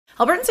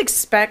Albertans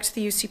expect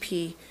the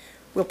UCP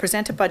will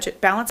present a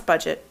balanced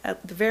budget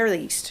at the very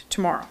least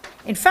tomorrow.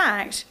 In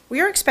fact, we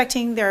are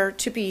expecting there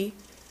to be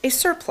a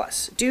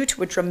surplus due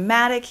to a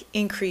dramatic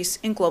increase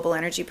in global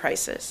energy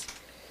prices.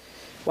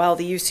 While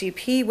the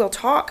UCP will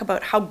talk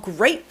about how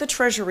great the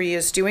Treasury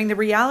is doing, the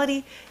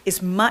reality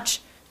is much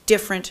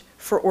different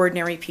for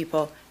ordinary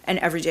people and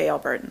everyday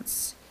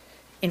Albertans.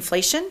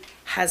 Inflation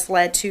has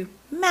led to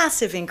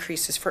massive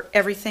increases for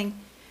everything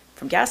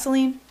from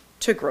gasoline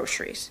to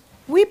groceries.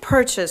 We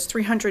purchased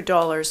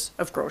 $300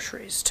 of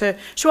groceries to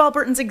show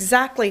Albertans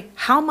exactly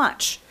how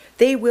much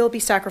they will be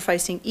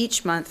sacrificing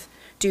each month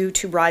due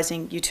to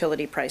rising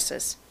utility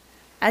prices.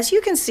 As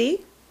you can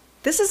see,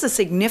 this is a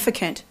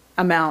significant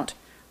amount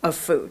of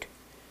food.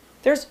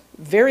 There's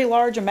very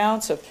large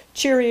amounts of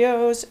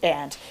Cheerios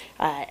and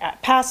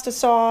pasta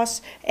sauce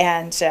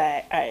and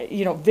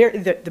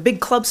the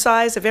big club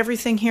size of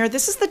everything here.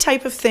 This is the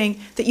type of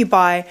thing that you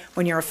buy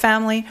when you're a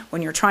family,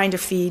 when you're trying to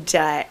feed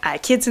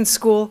kids in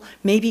school,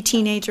 maybe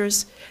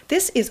teenagers.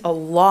 This is a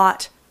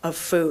lot of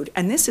food,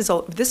 and this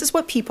is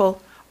what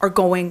people are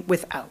going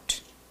without.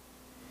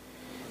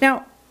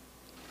 Now,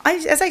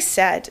 as I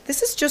said,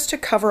 this is just to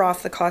cover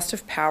off the cost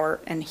of power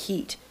and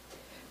heat.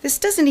 This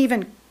doesn't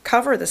even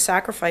cover the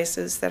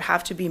sacrifices that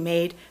have to be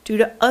made due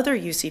to other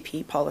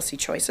UCP policy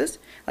choices,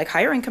 like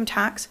higher income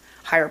tax,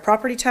 higher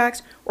property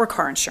tax, or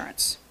car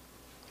insurance.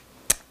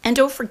 And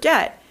don't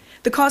forget,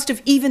 the cost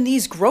of even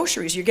these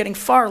groceries, you're getting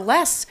far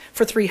less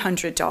for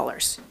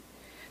 $300.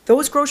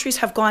 Those groceries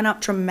have gone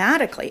up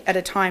dramatically at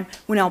a time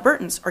when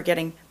Albertans are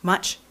getting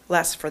much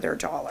less for their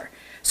dollar.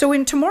 So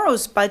in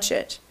tomorrow's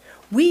budget,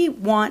 we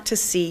want to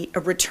see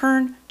a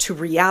return to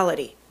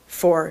reality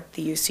for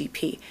the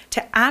UCP,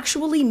 to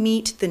actually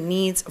meet the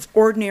needs of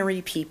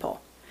ordinary people.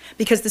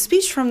 Because the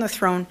speech from the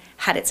throne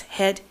had its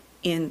head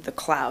in the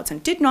clouds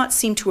and did not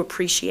seem to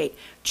appreciate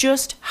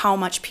just how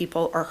much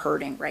people are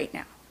hurting right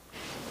now.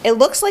 It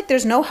looks like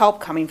there's no help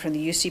coming from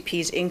the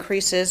UCP's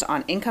increases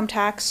on income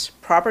tax,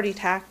 property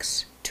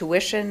tax,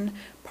 tuition,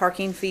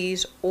 parking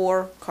fees,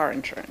 or car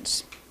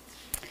insurance.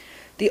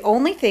 The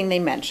only thing they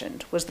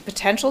mentioned was the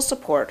potential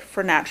support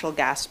for natural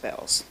gas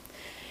bills.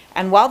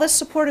 And while this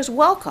support is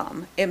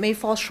welcome, it may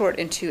fall short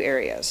in two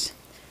areas.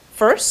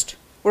 First,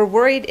 we're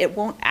worried it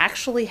won't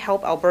actually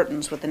help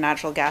Albertans with the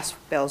natural gas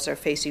bills they're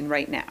facing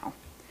right now.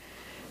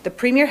 The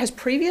Premier has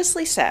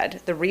previously said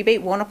the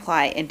rebate won't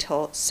apply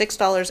until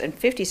 $6.50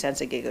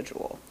 a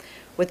gigajoule.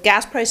 With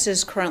gas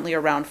prices currently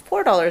around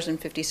 $4.50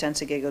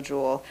 a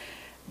gigajoule,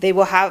 they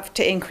will have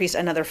to increase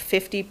another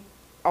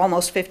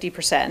almost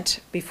 50%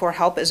 before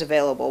help is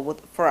available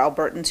for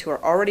Albertans who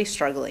are already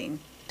struggling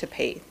to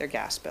pay their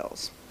gas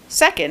bills.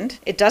 Second,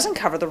 it doesn't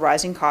cover the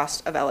rising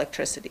cost of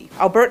electricity.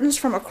 Albertans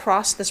from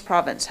across this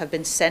province have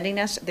been sending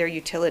us their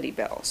utility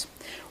bills.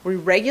 We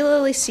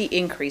regularly see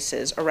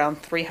increases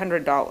around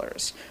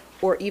 $300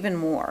 or even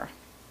more.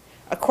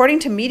 According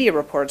to media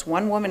reports,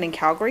 one woman in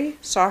Calgary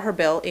saw her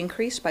bill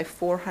increase by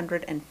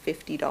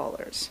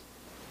 $450.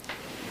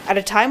 At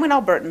a time when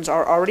Albertans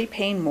are already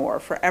paying more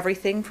for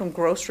everything from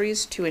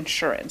groceries to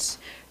insurance,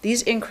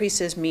 these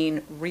increases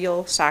mean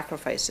real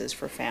sacrifices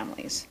for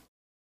families.